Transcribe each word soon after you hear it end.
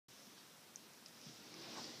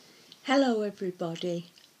Hello everybody,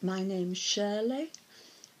 my name's Shirley.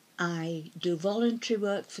 I do voluntary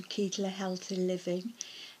work for Keighley Healthy Living,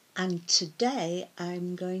 and today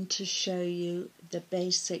I'm going to show you the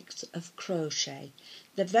basics of crochet.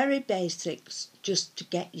 The very basics, just to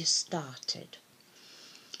get you started.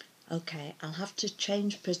 Okay, I'll have to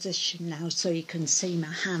change position now so you can see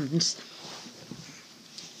my hands.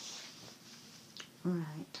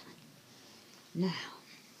 Right, now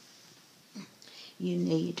you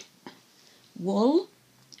need wool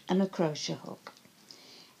and a crochet hook,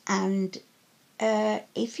 and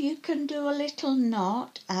if you can do a little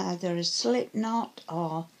knot, either a slip knot,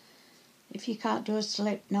 or if you can't do a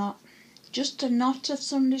slip knot, just a knot of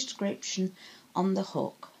some description on the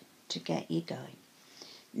hook to get you going.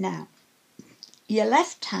 Now, your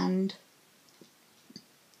left hand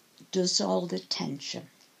does all the tension.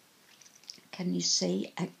 Can you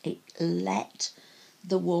see? It let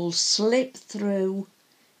the wool slip through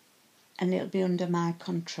and it'll be under my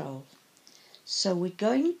control. So we're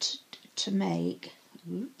going to make,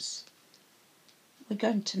 we're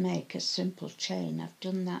going to make a simple chain. I've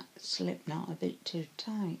done that slip knot a bit too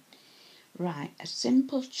tight. Right, a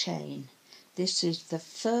simple chain. This is the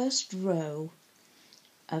first row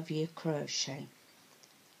of your crochet.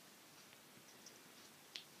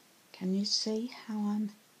 Can you see how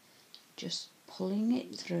I'm just pulling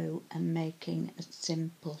it through and making a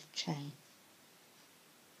simple chain?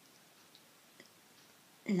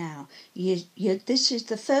 Now, this is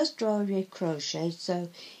the first row of your crochet, so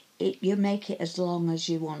you make it as long as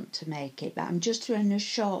you want to make it, but I'm just doing a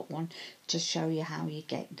short one to show you how you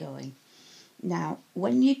get going. Now,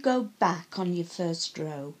 when you go back on your first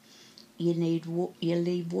row, you leave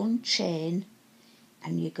one chain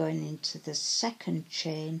and you're going into the second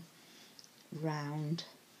chain, round,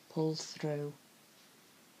 pull through.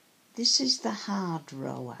 This is the hard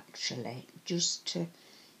row actually, just to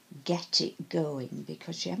get it going,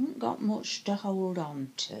 because you haven't got much to hold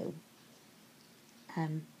on to,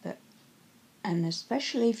 and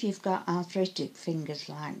especially if you've got arthritic fingers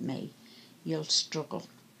like me, you'll struggle.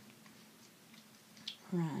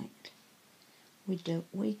 Right,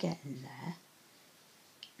 we're getting there.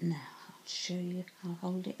 Now I'll show you. I'll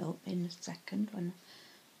hold it up in a second when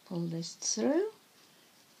I pull this through.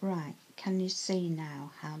 Right, can you see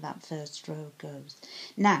now how that first row goes?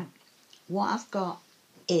 Now, what I've got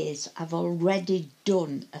is I've already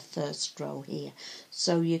done a first row here,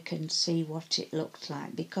 so you can see what it looks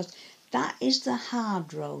like, because that is the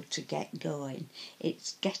hard row to get going.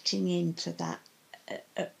 It's getting into that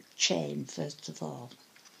chain first of all.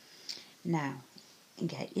 Now,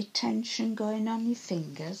 get your tension going on your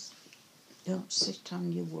fingers. Don't sit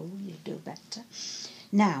on your wool, you do better.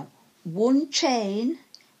 Now, one chain,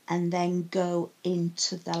 and then go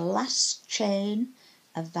into the last chain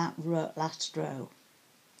of that last row.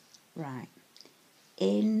 Right,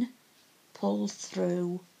 in, pull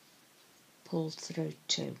through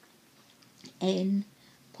two, in,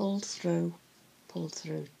 pull through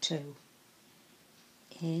two,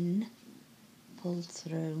 in, pull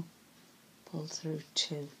through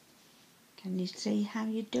two. Can you see how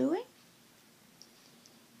you're doing?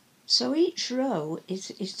 So each row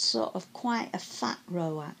is sort of quite a fat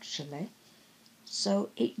row actually,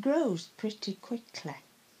 so it grows pretty quickly.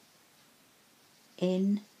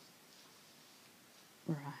 In,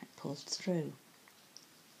 right, pull through,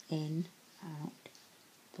 in, out,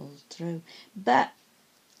 pull through. But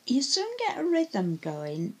you soon get a rhythm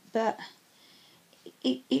going, but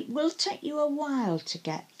it will take you a while to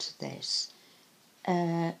get to this.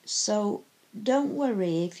 So don't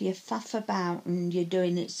worry if you faff about and you're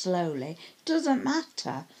doing it slowly. It doesn't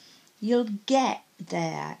matter. You'll get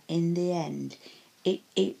there in the end.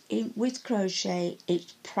 With crochet,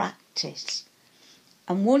 it's practice.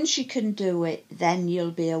 And once you can do it, then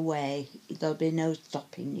you'll be away. There'll be no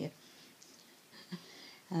stopping you.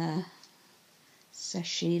 Says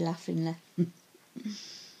she laughingly.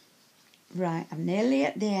 Right, I'm nearly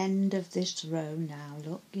at the end of this row now.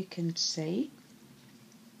 Look, you can see.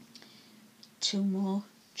 Two more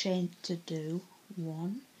chains to do.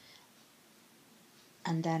 One.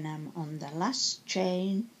 And then I'm on the last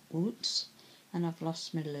chain. Oops. And I've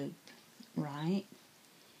lost my loop. Right.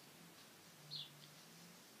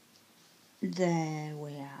 There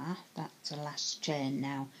we are, that's the last chain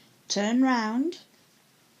now. Turn round,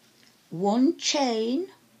 one chain,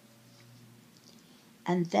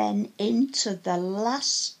 and then into the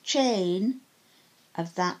last chain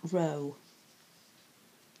of that row.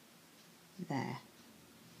 There,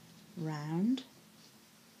 round,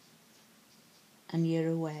 and you're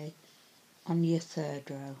away on your third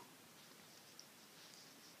row.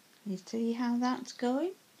 You see how that's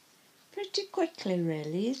going? pretty quickly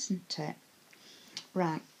really, isn't it?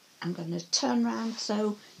 Right, I'm going to turn round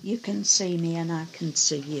so you can see me and I can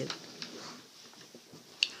see you.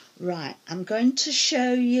 Right, I'm going to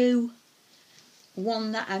show you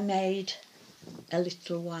one that I made a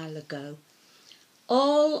little while ago.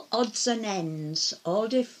 All odds and ends, all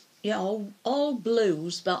all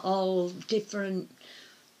blues, but all different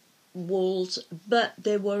wools, but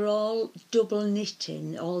they were all double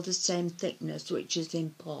knitting, all the same thickness, which is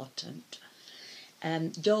important.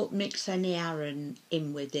 Don't mix any yarn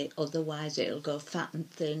in with it, otherwise it'll go fat and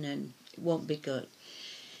thin and it won't be good.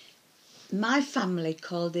 My family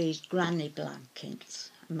call these granny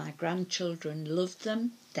blankets. My grandchildren love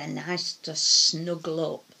them. They're nice to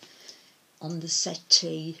snuggle up on the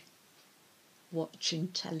settee, watching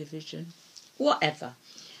television, whatever.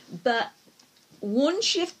 But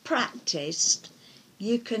once you've practiced,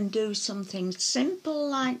 you can do something simple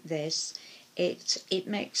like this. It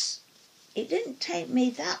didn't take me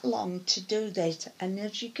that long to do this, and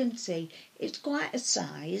as you can see, it's quite a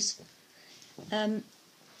size. Have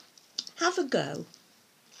a go,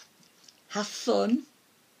 have fun,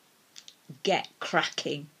 get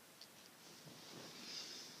cracking.